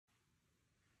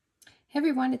Hey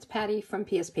everyone, it's Patty from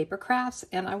pspapercrafts,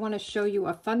 and I want to show you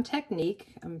a fun technique.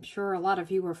 I'm sure a lot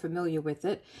of you are familiar with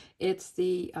it. It's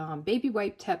the baby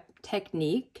wipe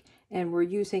technique, and we're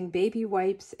using baby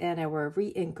wipes and our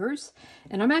re-inkers.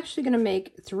 And I'm actually going to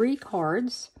make 3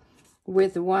 cards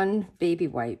with one baby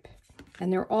wipe.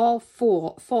 And they're all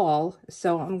fall,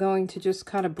 so I'm going to just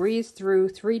kind of breeze through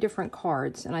 3 different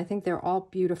cards, and I think they're all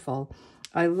beautiful.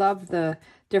 I love the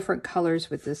different colors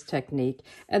with this technique.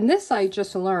 And this I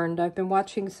just learned. I've been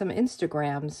watching some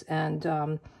Instagrams,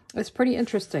 and it's pretty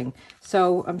interesting.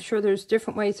 So I'm sure there's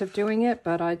different ways of doing it,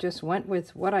 but I just went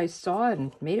with what I saw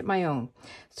and made it my own.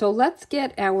 So let's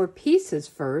get our pieces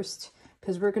first,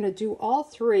 because we're going to do all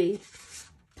 3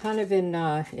 kind of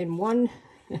in one,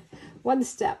 one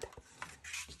step.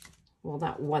 Well,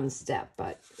 not one step,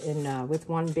 but in with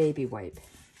one baby wipe.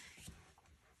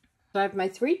 So I have my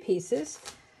 3 pieces.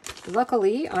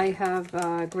 Luckily, I have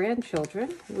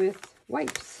grandchildren with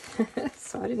wipes,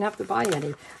 so I didn't have to buy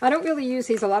any. I don't really use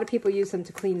these. A lot of people use them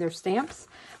to clean their stamps,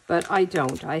 but I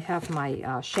don't. I have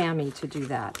my chamois to do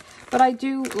that. But I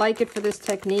do like it for this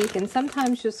technique, and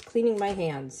sometimes just cleaning my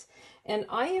hands. And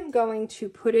I am going to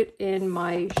put it in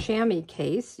my chamois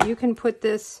case. You can put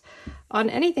this on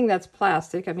anything that's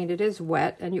plastic. I mean, it is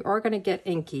wet, and you are going to get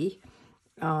inky,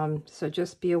 so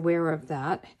just be aware of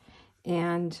that.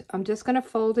 And I'm just going to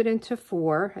fold it into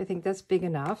 4. I think that's big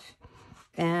enough.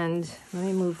 And let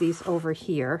me move these over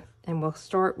here, and we'll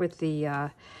start with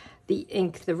the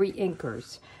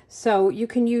re-inkers. So you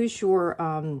can use your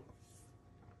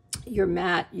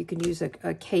mat. You can use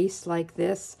a case like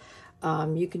this.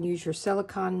 You can use your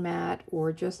silicone mat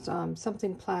or just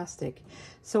something plastic.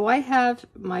 So I have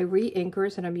my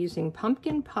re-inkers, and I'm using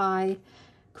pumpkin pie,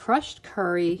 crushed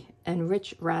curry, and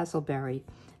Rich Razzleberry.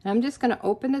 And I'm just going to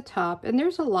open the top, and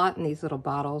there's a lot in these little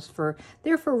bottles.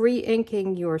 They're for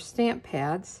re-inking your stamp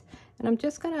pads. And I'm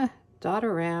just going to dot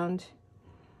around.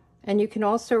 And you can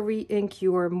also re-ink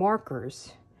your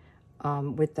markers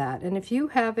with that. And if you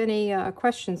have any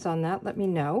questions on that, let me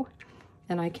know,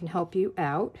 and I can help you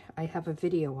out. I have a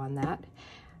video on that.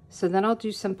 So then I'll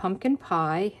do some pumpkin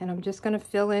pie, and I'm just going to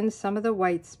fill in some of the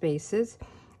white spaces.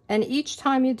 And each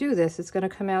time you do this, it's going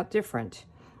to come out different.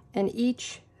 And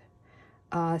each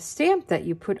stamp that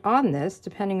you put on this,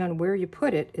 depending on where you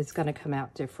put it, is going to come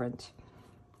out different.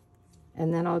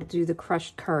 And then I'll do the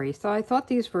crushed curry. So I thought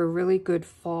these were really good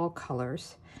fall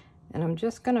colors, and I'm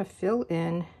just going to fill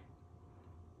in,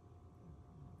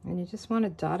 and you just want to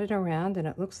dot it around, and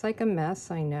it looks like a mess,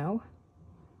 I know.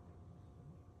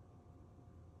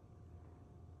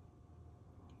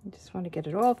 You just want to get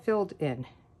it all filled in.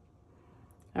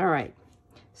 All right,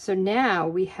 so now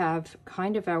we have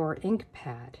kind of our ink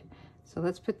pad. So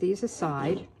let's put these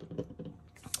aside.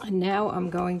 And now I'm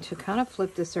going to kind of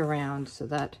flip this around so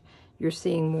that you're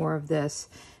seeing more of this.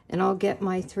 And I'll get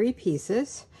my 3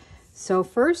 pieces. So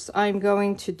first I'm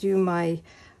going to do my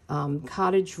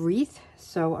cottage wreath.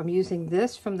 So I'm using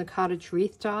this from the Cottage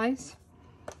Wreaths dies.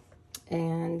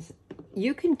 And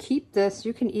you can keep this,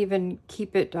 you can even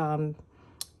keep it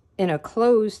in a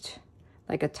closed,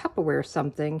 like a Tupperware or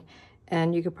something.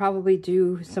 And you could probably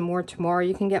do some more tomorrow.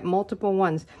 You can get multiple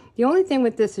ones. The only thing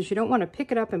with this is you don't want to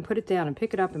pick it up and put it down and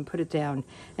pick it up and put it down.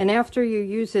 And after you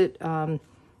use it a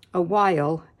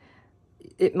while,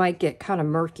 it might get kind of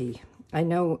murky. I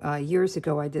know years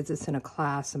ago I did this in a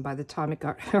class, and by the time it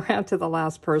got around to the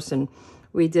last person,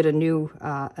 we did a new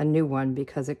one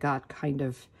because it got kind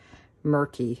of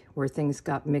murky where things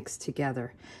got mixed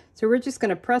together. So we're just going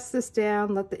to press this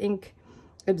down, let the ink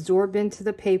absorb into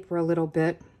the paper a little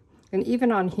bit. And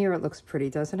even on here, it looks pretty,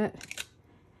 doesn't it?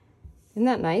 Isn't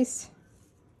that nice?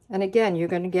 And again, you're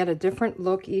going to get a different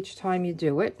look each time you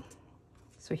do it.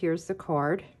 So here's the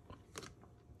card.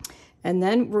 And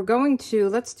then we're going to,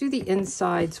 let's do the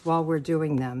insides while we're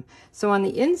doing them. So on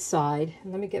the inside,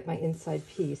 let me get my inside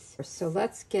piece. So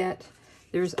let's get,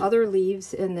 there's other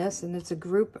leaves in this, and it's a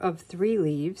group of 3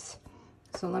 leaves.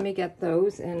 So let me get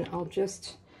those, and I'll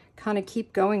just kind of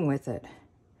keep going with it.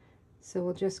 So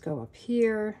we'll just go up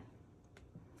here.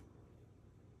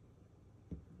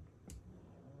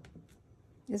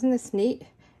 Isn't this neat?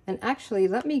 And actually,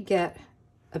 let me get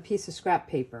a piece of scrap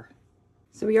paper.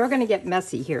 So we are going to get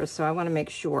messy here, so I want to make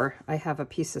sure I have a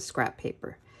piece of scrap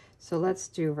paper. So let's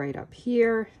do right up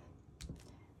here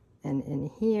and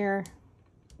in here.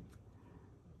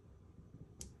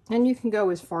 And you can go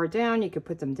as far down. You could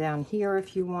put them down here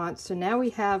if you want. So now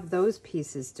we have those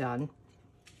pieces done.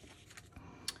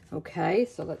 Okay,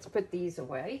 so let's put these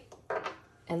away.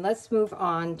 And let's move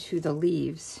on to the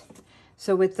leaves.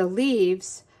 So with the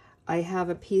leaves, I have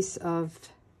a piece of,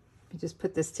 let me just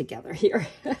put this together here.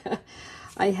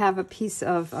 I have a piece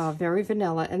of very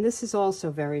vanilla, and this is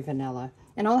also very vanilla.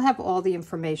 And I'll have all the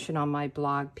information on my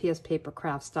blog,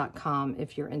 pspapercrafts.com,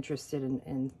 if you're interested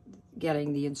in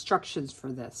getting the instructions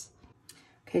for this.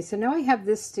 Okay, so now I have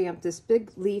this stamp, this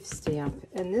big leaf stamp,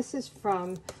 and this is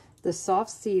from the Soft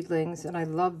Seedlings, and I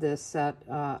love this set.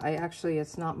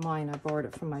 It's not mine, I borrowed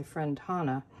it from my friend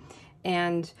Hannah.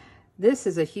 And this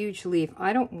is a huge leaf.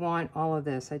 I don't want all of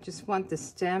this. I just want the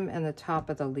stem and the top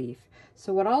of the leaf.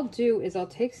 So what I'll do is I'll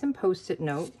take some Post-it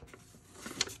note.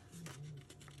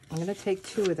 I'm going to take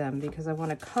 2 of them because I want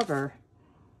to cover.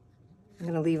 I'm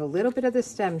going to leave a little bit of the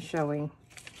stem showing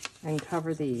and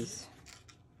cover these.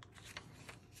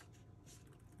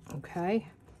 Okay.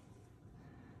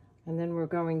 And then we're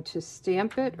going to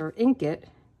stamp it or ink it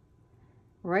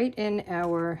right in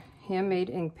our handmade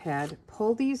ink pad.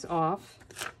 Pull these off.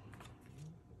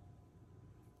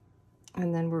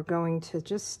 And then we're going to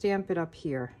just stamp it up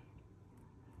here.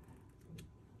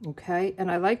 Okay,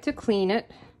 and I like to clean it.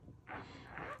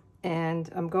 And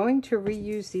I'm going to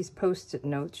reuse these Post-it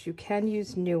notes. You can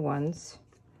use new ones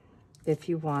if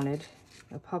you wanted.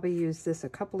 I'll probably use this a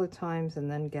couple of times and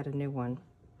then get a new one.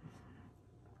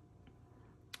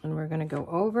 And we're going to go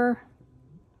over,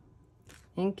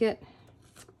 ink it.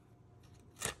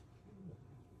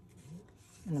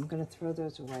 And I'm going to throw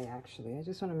those away, actually. I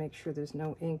just want to make sure there's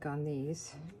no ink on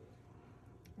these.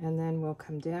 And then we'll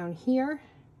come down here.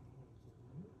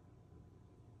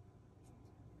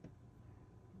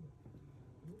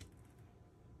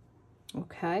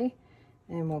 Okay,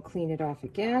 and we'll clean it off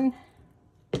again.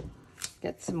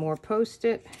 Get some more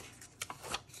Post-it.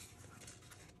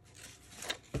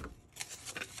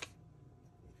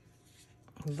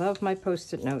 Love my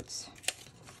Post-it notes.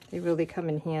 They really come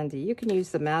in handy. You can use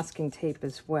the masking tape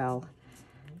as well,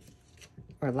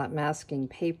 or that masking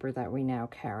paper that we now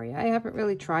carry. I haven't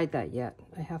really tried that yet.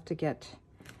 I have to get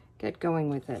going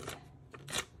with it.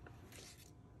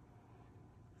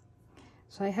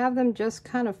 So I have them just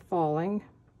kind of falling.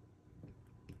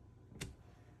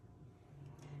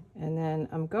 And then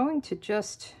I'm going to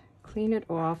just clean it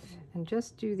off and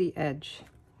just do the edge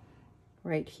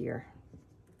right here.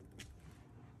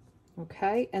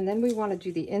 Okay, and then we want to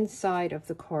do the inside of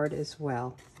the card as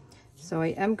well. So I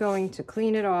am going to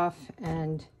clean it off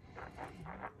and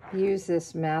use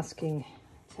this masking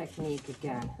technique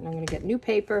again. And I'm going to get new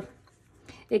paper.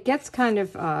 It gets kind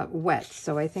of wet,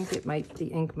 so I think the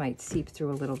ink might seep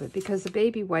through a little bit because the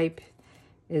baby wipe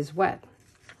is wet.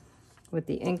 With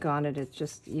the ink on it, it's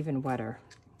just even wetter.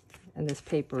 And this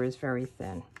paper is very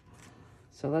thin.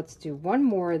 So let's do one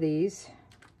more of these.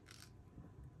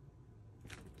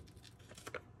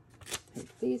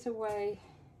 Take these away.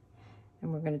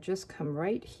 And we're going to just come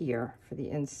right here for the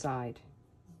inside.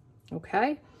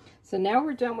 Okay? So now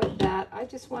we're done with that. I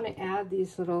just want to add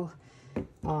these little...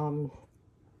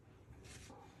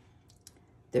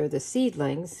 they're the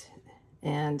seedlings,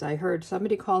 and I heard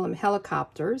somebody call them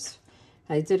helicopters.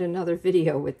 I did another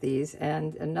video with these,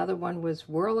 and another one was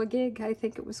Whirligig, I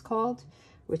think it was called,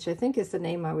 which I think is the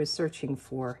name I was searching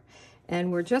for.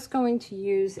 And we're just going to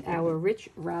use our Rich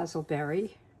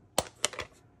Razzleberry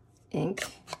ink.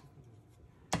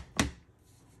 And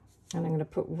I'm going to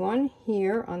put one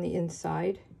here on the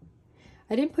inside.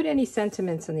 I didn't put any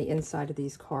sentiments on the inside of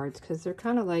these cards because they're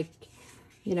kind of like,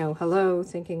 you know, hello,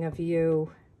 thinking of you.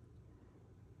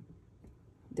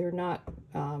 They're not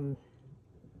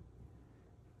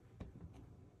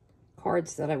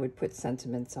cards that I would put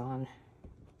sentiments on.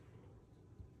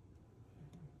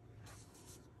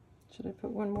 Should I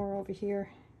put one more over here?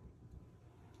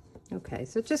 Okay,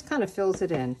 so it just kind of fills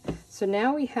it in. So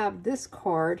now we have this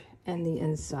card and the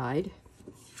inside.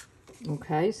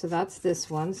 Okay, so that's this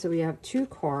one. So we have 2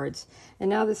 cards. And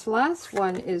now this last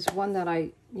one is one that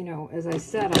I, you know, as I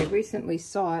said, I recently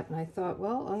saw it and I thought,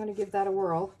 well, I'm going to give that a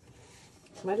whirl.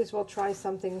 Might as well try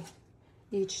something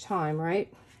each time,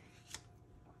 right?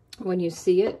 When you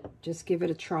see it, just give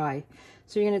it a try.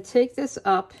 So you're going to take this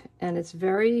up, and it's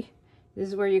this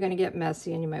is where you're going to get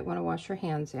messy, and you might want to wash your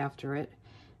hands after it,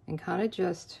 and kind of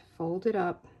just fold it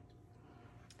up,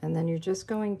 and then you're just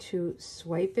going to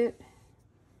swipe it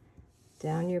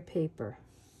down your paper.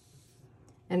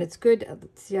 And it's good,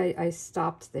 see, I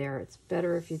stopped there. It's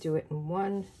better if you do it in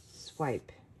one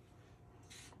swipe.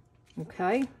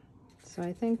 Okay, so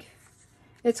I think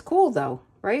it's cool though,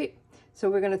 right? So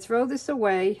we're going to throw this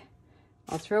away.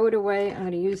 I'll throw it away. I'm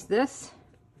going to use this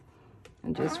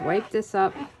and just wipe this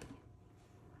up.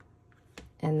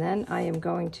 And then I am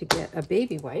going to get a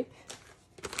baby wipe.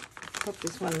 Hope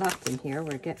there's one left in here.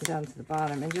 We're getting down to the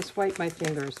bottom. And just wipe my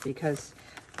fingers because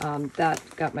that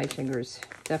got my fingers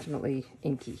definitely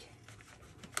inky.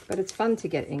 But it's fun to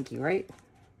get inky, right?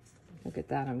 Look at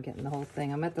that, I'm getting the whole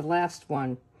thing. I'm at the last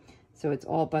one, so it's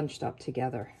all bunched up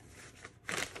together.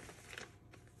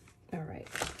 All right,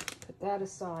 put that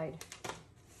aside.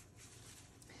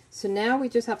 So now we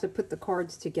just have to put the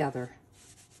cards together.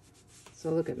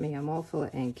 So look at me, I'm all full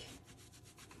of ink.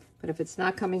 But if it's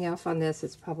not coming off on this,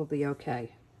 it's probably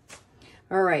okay.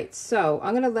 All right, so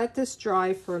I'm gonna let this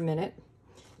dry for a minute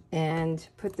and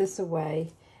put this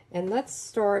away. And let's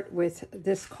start with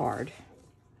this card.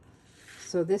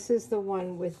 So this is the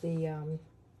one with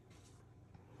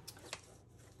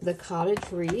the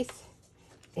cottage wreath.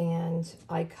 And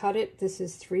I cut it, this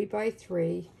is 3 by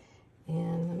 3.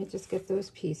 And let me just get those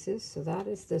pieces. So that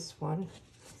is this one.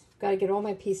 Got to get all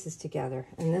my pieces together.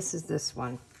 And this is this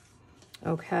one.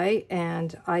 Okay,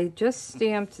 and I just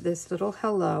stamped this little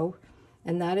hello.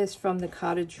 And that is from the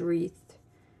Cottage Wreaths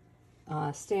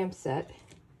Stamp Set.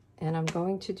 And I'm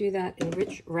going to do that in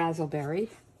Rich Razzleberry.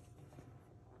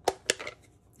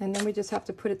 And then we just have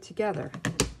to put it together.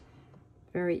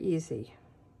 Very easy.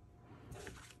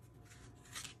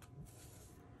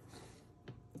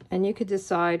 And you could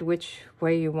decide which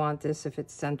way you want this, if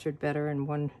it's centered better in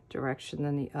one direction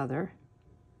than the other.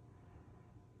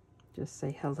 Just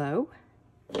say hello,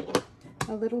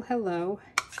 a little hello.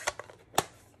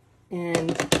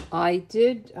 And I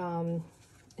did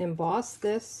emboss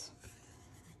this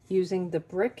using the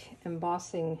brick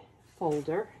embossing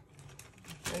folder.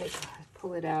 Let me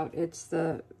pull it out. It's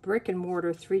the brick and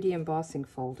mortar 3D embossing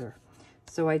folder.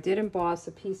 So I did emboss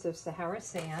a piece of Sahara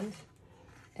sand.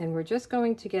 And we're just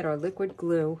going to get our liquid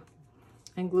glue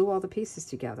and glue all the pieces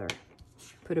together.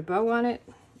 Put a bow on it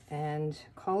and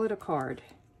call it a card.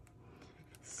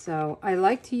 So I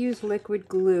like to use liquid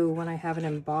glue when I have an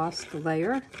embossed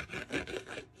layer.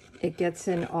 It gets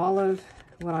in all of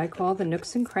what I call the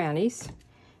nooks and crannies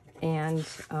and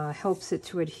helps it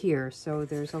to adhere. So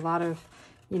there's a lot of,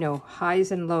 you know,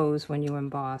 highs and lows when you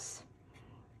emboss.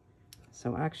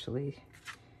 So actually,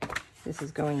 this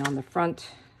is going on the front.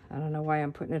 I don't know why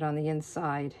I'm putting it on the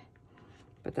inside,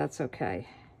 but that's okay,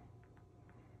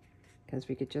 because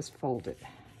we could just fold it.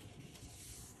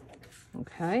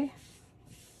 Okay.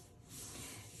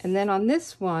 And then on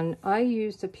this one, I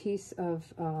used a piece of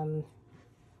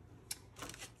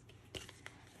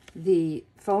the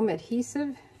foam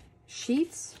adhesive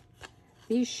sheets.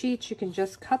 These sheets, you can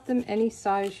just cut them any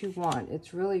size you want.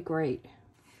 It's really great.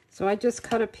 So I just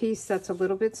cut a piece that's a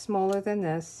little bit smaller than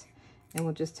this. And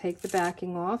we'll just take the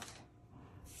backing off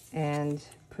and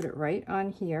put it right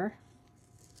on here.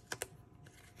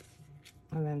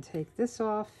 And then take this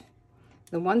off.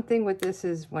 The one thing with this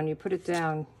is when you put it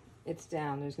down, it's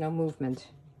down. There's no movement.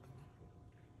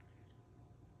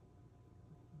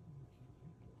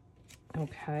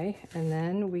 Okay, and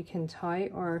then we can tie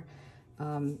our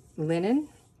linen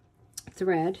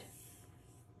thread.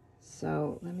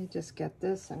 So let me just get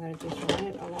this. I'm going to just run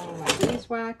it along my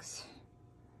beeswax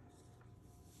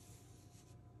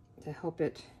to help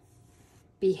it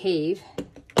behave.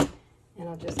 And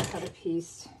I'll just cut a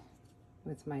piece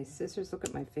with my scissors. Look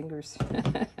at my fingers.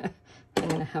 I'm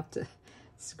gonna have to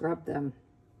scrub them.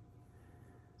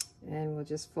 And we'll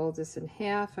just fold this in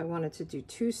half. I wanted to do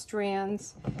 2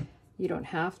 strands. You don't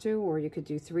have to, or you could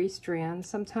do 3 strands.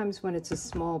 Sometimes when it's a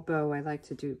small bow, I like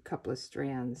to do a couple of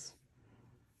strands.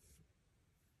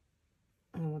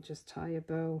 And we'll just tie a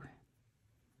bow.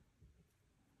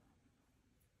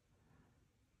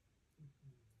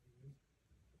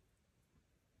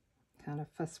 Kind of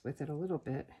fuss with it a little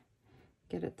bit,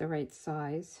 get it the right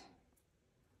size.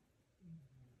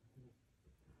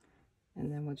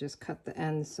 And then we'll just cut the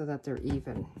ends so that they're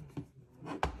even.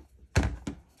 I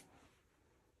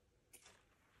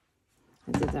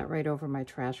did that right over my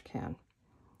trash can.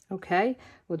 Okay,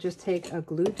 we'll just take a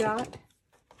glue dot,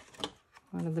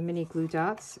 one of the mini glue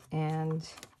dots, and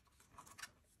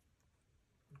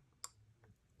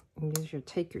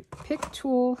take your pick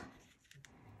tool.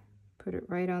 Put it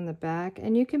right on the back,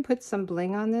 and you can put some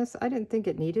bling on this. I didn't think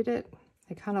it needed it.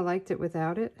 I kind of liked it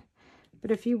without it,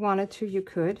 but if you wanted to, you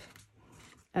could.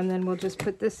 And then we'll just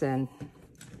put this in.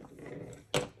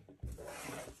 So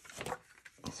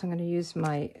I'm going to use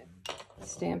my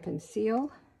stamp and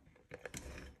seal.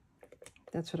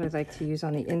 That's what I like to use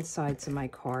on the insides of my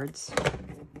cards.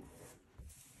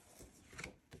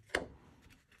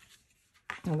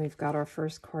 And we've got our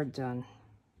first card done.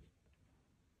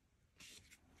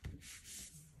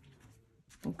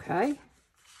 Okay,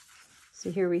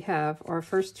 so here we have our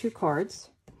first 2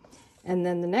 cards, and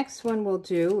then the next one we'll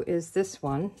do is this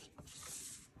one.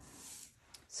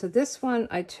 So this one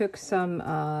I took some,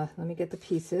 let me get the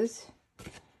pieces.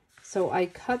 So I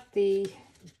cut the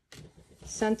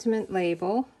sentiment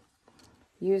label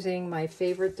using my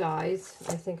favorite dies.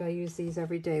 I think I use these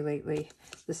every day lately.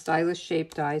 The Stylish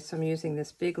Shape dies, so I'm using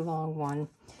this big long one.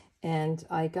 And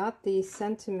I got the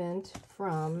sentiment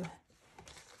from,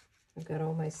 I've got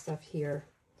all my stuff here,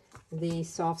 the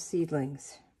Soft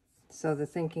Seedlings. So the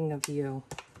Thinking of You.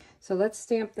 So let's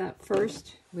stamp that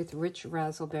first with Rich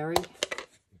Razzleberry.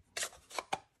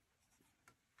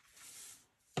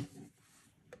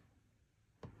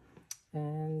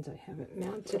 And I have it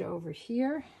mounted over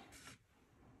here.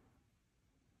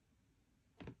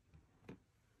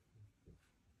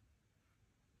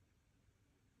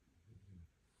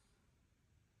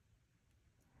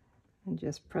 And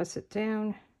just press it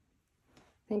down.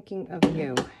 Thinking of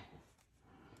You.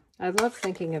 I love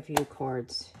Thinking of You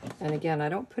cards. And again, I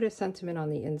don't put a sentiment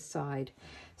on the inside.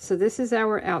 So this is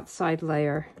our outside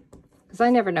layer, because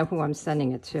I never know who I'm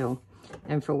sending it to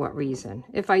and for what reason.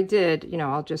 If I did, you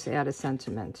know, I'll just add a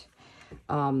sentiment.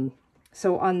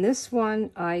 So on this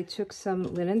one, I took some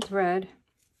linen thread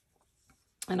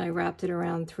and I wrapped it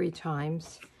around 3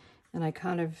 times. And I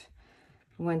kind of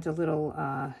went a little,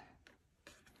 I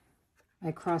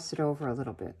crossed it over a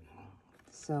little bit.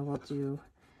 So we'll do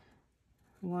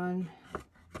 1.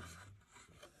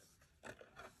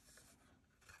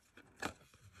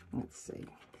 Let's see.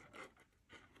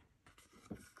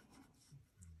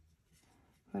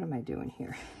 What am I doing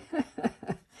here?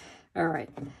 All right,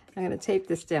 I'm going to tape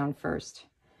this down first.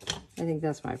 I think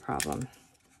that's my problem.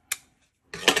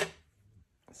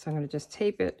 So I'm going to just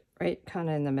tape it right kind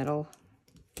of in the middle.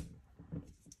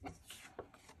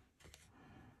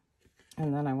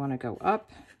 And then I want to go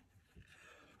up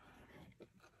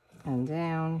and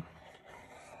down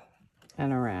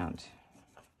and around.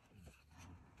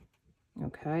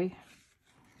 Okay.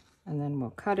 And then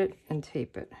we'll cut it and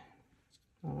tape it.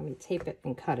 Well, let me tape it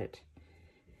and cut it.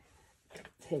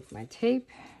 Take my tape.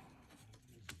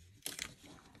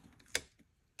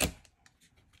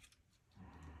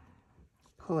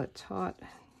 Pull it taut.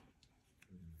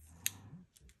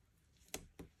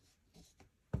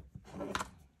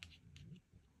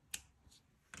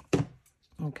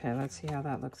 Okay, let's see how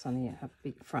that looks on the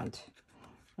upbeat front.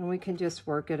 And we can just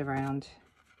work it around.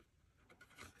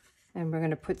 And we're going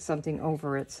to put something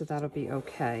over it, so that'll be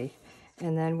okay.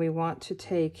 And then we want to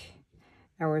take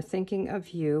our Thinking of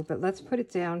You, but let's put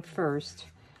it down first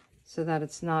so that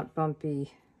it's not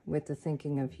bumpy with the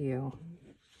Thinking of You.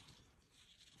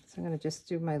 So I'm going to just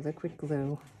do my liquid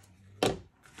glue. I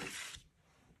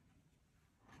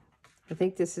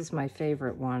think this is my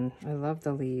favorite one. I love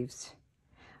the leaves.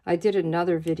 I did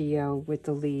another video with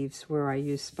the leaves where I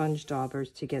used sponge daubers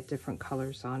to get different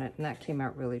colors on it, and that came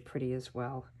out really pretty as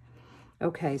well.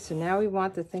 Okay, so now we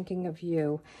want the Thinking of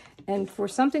You. And for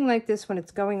something like this, when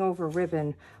it's going over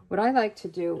ribbon, what I like to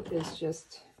do is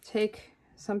just take,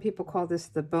 some people call this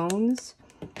the bones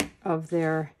of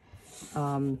their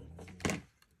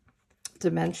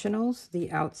dimensionals,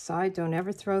 the outside. Don't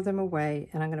ever throw them away.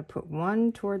 And I'm going to put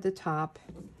one toward the top,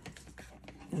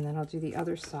 and then I'll do the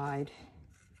other side.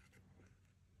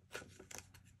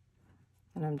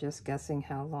 And I'm just guessing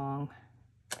how long.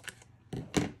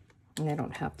 And they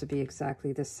don't have to be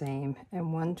exactly the same.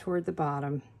 And one toward the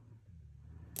bottom.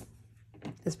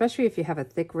 Especially if you have a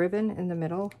thick ribbon in the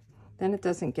middle, then it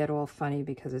doesn't get all funny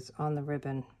because it's on the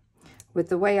ribbon. With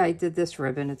the way I did this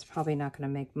ribbon, it's probably not going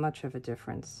to make much of a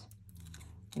difference.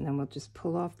 And then we'll just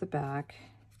pull off the back.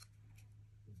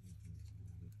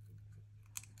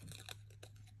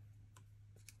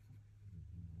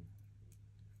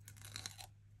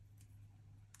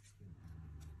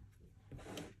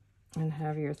 And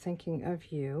have your Thinking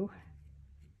of You.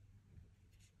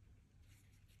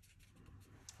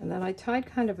 And then I tied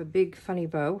kind of a big funny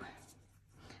bow.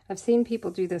 I've seen people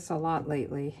do this a lot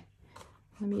lately.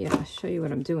 Let me show you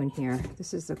what I'm doing here.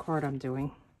 This is the card I'm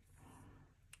doing.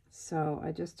 So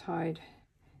I just tied,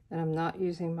 and I'm not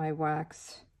using my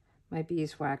wax, my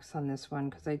beeswax on this one,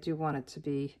 because I do want it to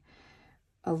be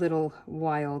a little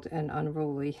wild and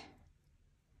unruly.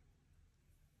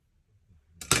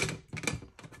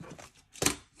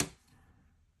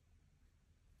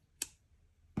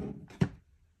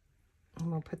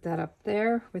 And we'll put that up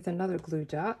there with another glue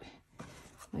dot.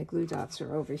 My glue dots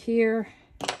are over here,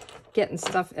 getting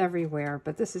stuff everywhere,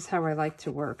 but this is how I like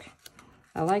to work.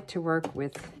 I like to work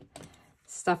with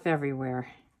stuff everywhere.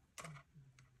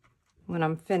 When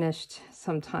I'm finished,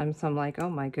 sometimes I'm like, oh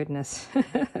my goodness,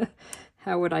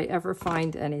 how would I ever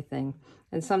find anything?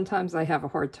 And sometimes I have a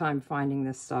hard time finding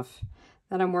this stuff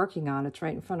that I'm working on. It's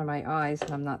right in front of my eyes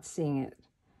and I'm not seeing it.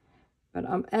 But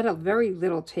I'm at a very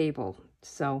little table,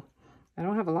 so I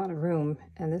don't have a lot of room,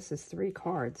 and this is 3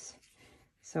 cards.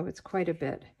 So it's quite a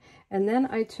bit. And then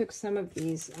I took some of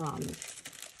these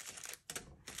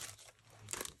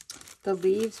the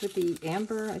leaves with the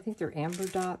amber. I think they're amber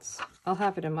dots. I'll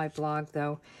have it in my blog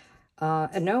though.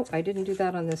 And no, I didn't do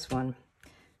that on this one.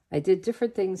 I did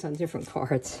different things on different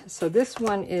cards. So this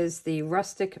one is the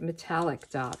rustic metallic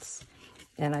dots.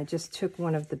 And I just took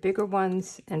one of the bigger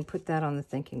ones and put that on the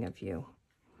Thinking of You.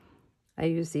 I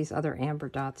use these other amber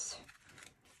dots,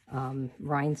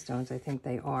 rhinestones, I think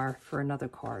they are, for another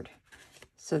card.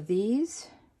 So these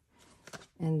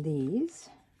and these.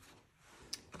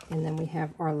 And then we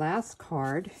have our last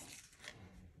card.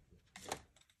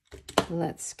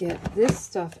 Let's get this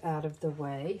stuff out of the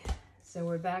way. So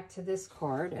we're back to this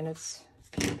card, and it's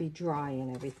going to be dry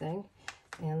and everything.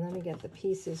 And let me get the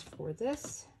pieces for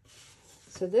this.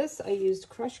 So this, I used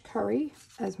crushed curry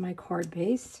as my card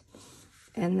base.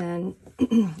 And then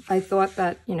I thought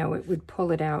that, you know, it would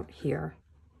pull it out here.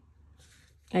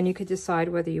 And you could decide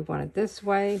whether you want it this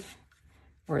way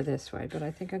or this way. But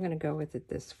I think I'm going to go with it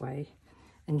this way.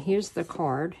 And here's the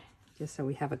card, just so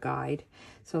we have a guide.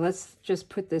 So let's just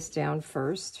put this down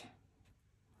first.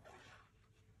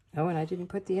 Oh, and I didn't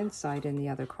put the inside in the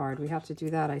other card. We have to do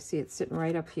that. I see it sitting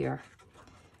right up here.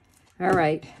 All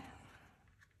right.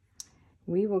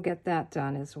 We will get that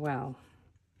done as well.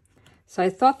 So I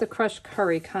thought the crushed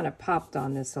curry kind of popped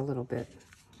on this a little bit.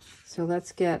 So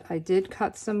let's get, I did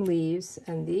cut some leaves,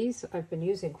 and these I've been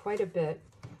using quite a bit.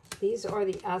 These are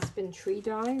the aspen tree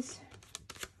dies.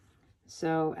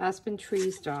 So aspen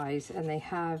trees dies, and they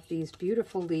have these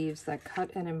beautiful leaves that cut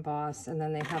and emboss, and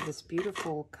then they have this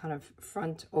beautiful kind of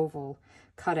front oval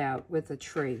cutout with a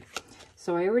tree.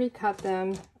 So I already cut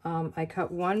them. I cut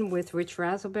one with Rich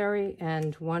Razzleberry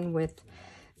and one with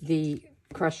the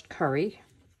crushed curry.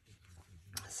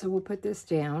 So we'll put this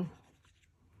down.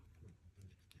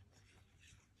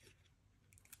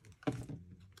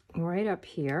 Right up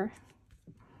here.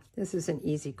 This is an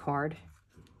easy card.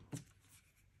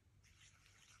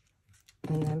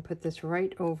 And then put this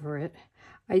right over it.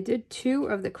 I did two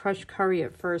of the crushed curry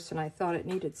at first, and I thought it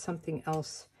needed something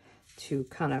else to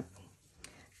kind of,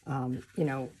 you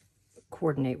know,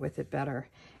 coordinate with it better.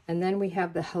 And then we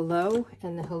have the Hello,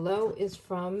 and the Hello is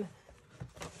from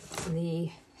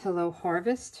the Hello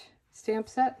Harvest stamp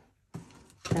set.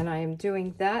 And I am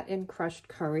doing that in crushed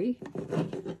curry.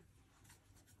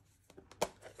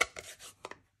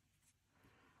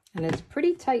 And it's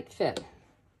pretty tight fit,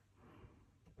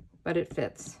 but it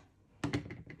fits.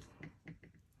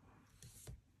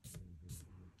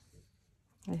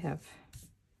 I have,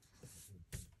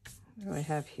 what do I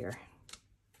have here?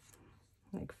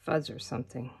 Like fuzz or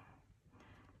something.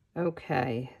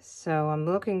 Okay, so I'm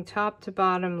looking top to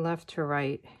bottom, left to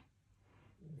right,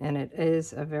 and it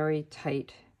is a very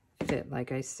tight fit,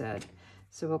 like I said.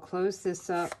 So we'll close this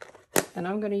up, and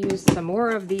I'm going to use some more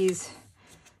of these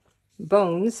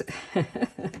bones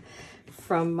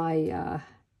from my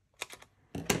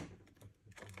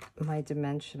my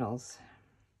dimensionals.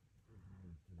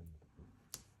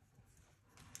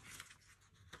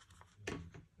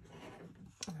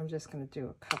 I'm just going to do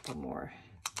a couple more.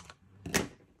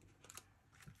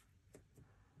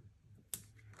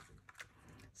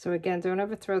 So again, don't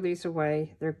ever throw these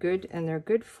away. They're good, and they're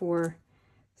good for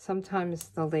sometimes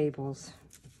the labels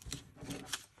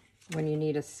when you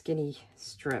need a skinny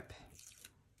strip.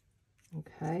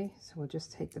 Okay, so we'll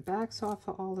just take the backs off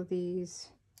of all of these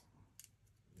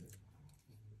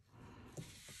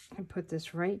and put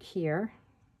this right here.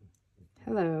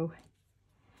 Hello.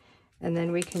 And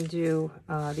then we can do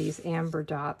these amber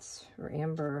dots or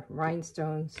amber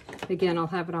rhinestones. Again, I'll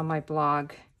have it on my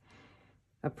blog,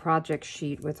 a project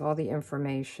sheet with all the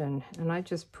information. And I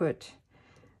just put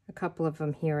a couple of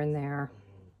them here and there.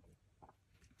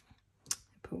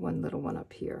 Put one little one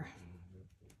up here.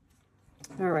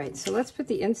 All right, so let's put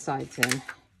the insides in.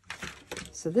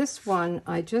 So this one,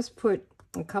 I just put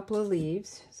a couple of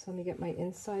leaves. So let me get my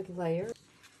inside layer.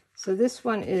 So this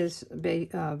one is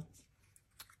the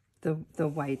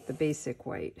white, the basic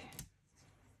white.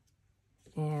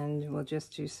 And we'll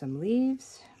just do some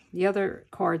leaves. The other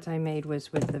cards I made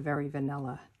was with the very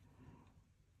vanilla.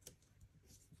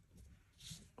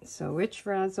 So Rich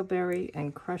Razzleberry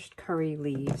and crushed curry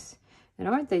leaves. And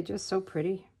aren't they just so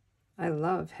pretty? I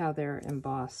love how they're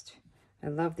embossed. I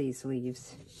love these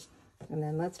leaves. And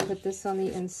then let's put this on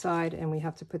the inside, and we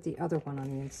have to put the other one on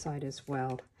the inside as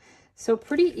well. So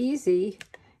pretty easy.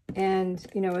 And,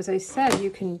 you know, as I said,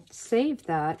 you can save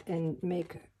that and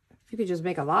you could just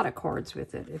make a lot of cards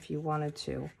with it if you wanted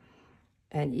to.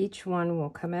 And each one will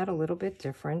come out a little bit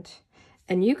different.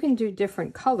 And you can do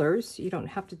different colors. You don't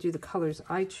have to do the colors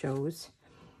I chose.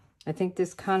 I think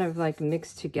this kind of like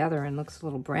mixed together and looks a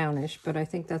little brownish, but I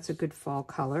think that's a good fall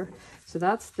color. So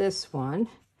that's this one.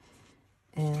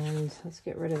 And let's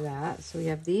get rid of that. So we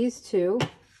have these two,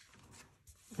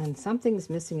 and something's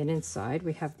missing an inside.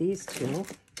 We have these two.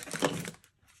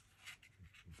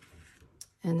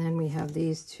 And then we have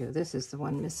these two. This is the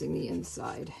one missing the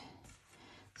inside.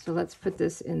 So let's put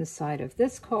this inside of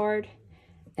this card.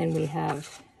 And we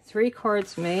have 3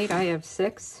 cards made. I have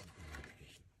 6.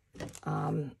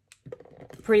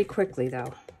 Pretty quickly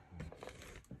though.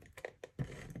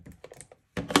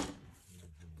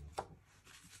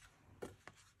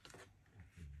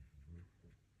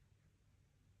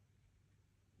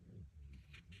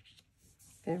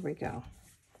 There we go.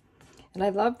 And I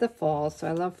love the fall, so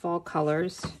I love fall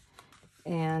colors.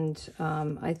 And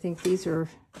I think these are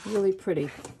really pretty.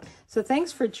 So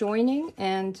thanks for joining,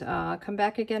 and come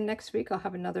back again next week. I'll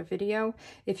have another video.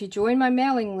 If you join my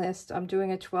mailing list, I'm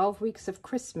doing a 12 weeks of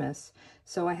Christmas.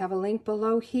 So I have a link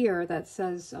below here that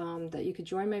says that you could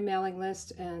join my mailing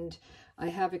list, and I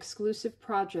have exclusive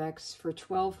projects for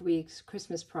 12 weeks,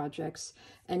 Christmas projects,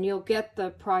 and you'll get the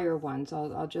prior ones.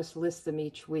 I'll just list them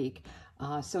each week.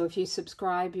 So if you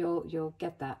subscribe, you'll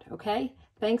get that, okay?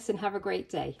 Thanks and have a great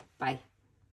day. Bye.